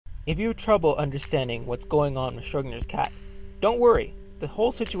If you have trouble understanding what's going on with Schrödinger's cat, don't worry. The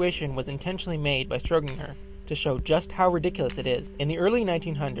whole situation was intentionally made by Schrödinger to show just how ridiculous it is. In the early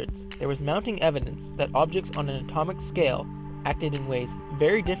 1900s, there was mounting evidence that objects on an atomic scale acted in ways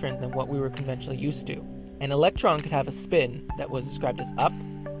very different than what we were conventionally used to. An electron could have a spin that was described as up,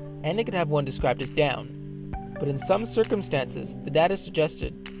 and it could have one described as down. But in some circumstances, the data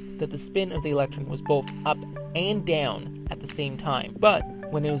suggested that the spin of the electron was both up and down at the same time. But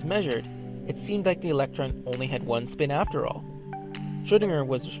when it was measured, it seemed like the electron only had one spin after all. Schrödinger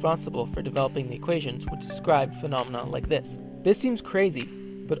was responsible for developing the equations which describe phenomena like this. This seems crazy,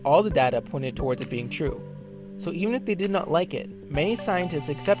 but all the data pointed towards it being true. So even if they did not like it, many scientists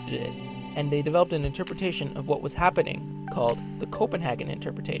accepted it, and they developed an interpretation of what was happening called the Copenhagen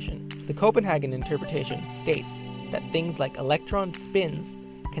interpretation. The Copenhagen interpretation states that things like electron spins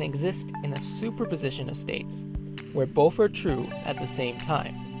can exist in a superposition of states, where both are true at the same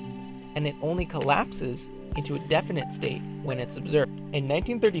time, and it only collapses into a definite state when it's observed. In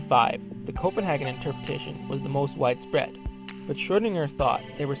 1935, the Copenhagen interpretation was the most widespread, but Schrödinger thought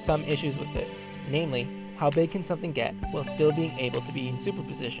there were some issues with it, namely, how big can something get while still being able to be in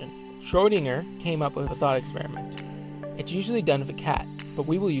superposition? Schrödinger came up with a thought experiment. It's usually done with a cat, but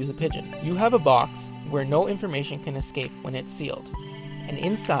we will use a pigeon. You have a box where no information can escape when it's sealed, and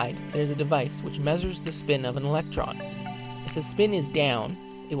inside there's a device which measures the spin of an electron. If the spin is down,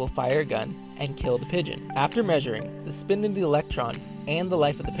 it will fire a gun and kill the pigeon. After measuring, the spin of the electron and the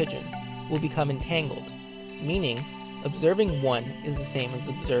life of the pigeon will become entangled, meaning observing one is the same as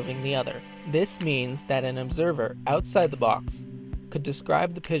observing the other. This means that an observer outside the box could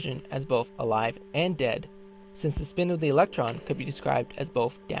describe the pigeon as both alive and dead, since the spin of the electron could be described as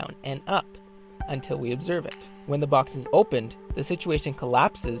both down and up, until we observe it. When the box is opened, the situation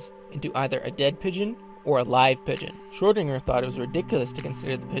collapses into either a dead pigeon or a live pigeon. Schrödinger thought it was ridiculous to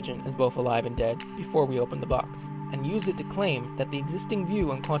consider the pigeon as both alive and dead before we opened the box, and used it to claim that the existing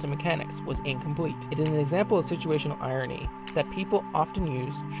view on quantum mechanics was incomplete. It is an example of situational irony that people often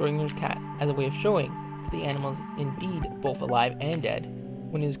use Schrödinger's cat as a way of showing that the animal is indeed both alive and dead,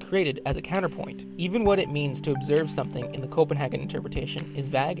 when it is created as a counterpoint. Even what it means to observe something in the Copenhagen interpretation is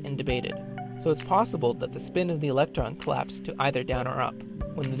vague and debated, so it's possible that the spin of the electron collapsed to either down or up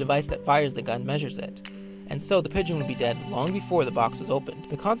when the device that fires the gun measures it, and so the pigeon would be dead long before the box was opened.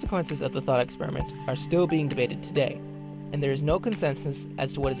 The consequences of the thought experiment are still being debated today, and there is no consensus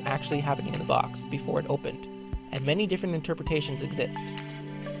as to what is actually happening in the box before it opened, and many different interpretations exist.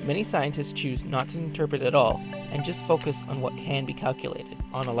 Many scientists choose not to interpret at all and just focus on what can be calculated.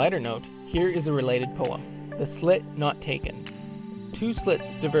 On a lighter note, here is a related poem. The Slit Not Taken. Two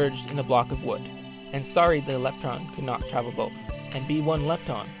slits diverged in a block of wood, and sorry the electron could not travel both. And be one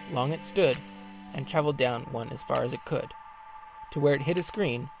lepton, long it stood, and traveled down one as far as it could. To where it hit a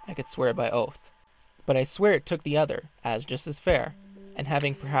screen, I could swear by oath. But I swear it took the other, as just as fair, and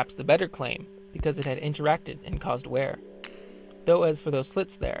having perhaps the better claim, because it had interacted and caused wear. Though as for those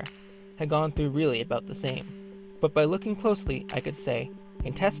slits there, had gone through really about the same. But by looking closely, I could say,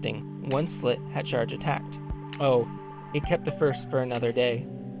 in testing, one slit had charge attacked. Oh, it kept the first for another day,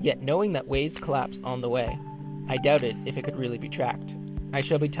 yet knowing that waves collapse on the way, I doubted if it could really be tracked. I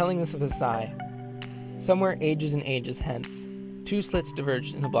shall be telling this with a sigh. Somewhere ages and ages hence, two slits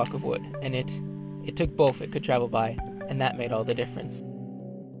diverged in a block of wood, and it took both it could travel by, and that made all the difference.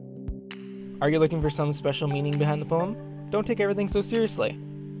 Are you looking for some special meaning behind the poem? Don't take everything so seriously.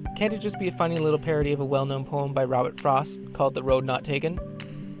 Can't it just be a funny little parody of a well-known poem by Robert Frost called The Road Not Taken?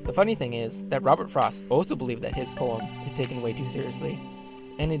 The funny thing is that Robert Frost also believed that his poem is taken way too seriously,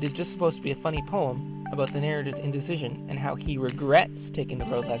 and it is just supposed to be a funny poem about the narrator's indecision and how he regrets taking the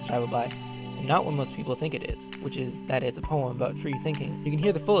road less traveled by, and not what most people think it is, which is that it's a poem about free thinking. You can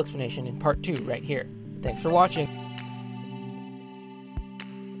hear the full explanation in part 2 right here. Thanks for watching!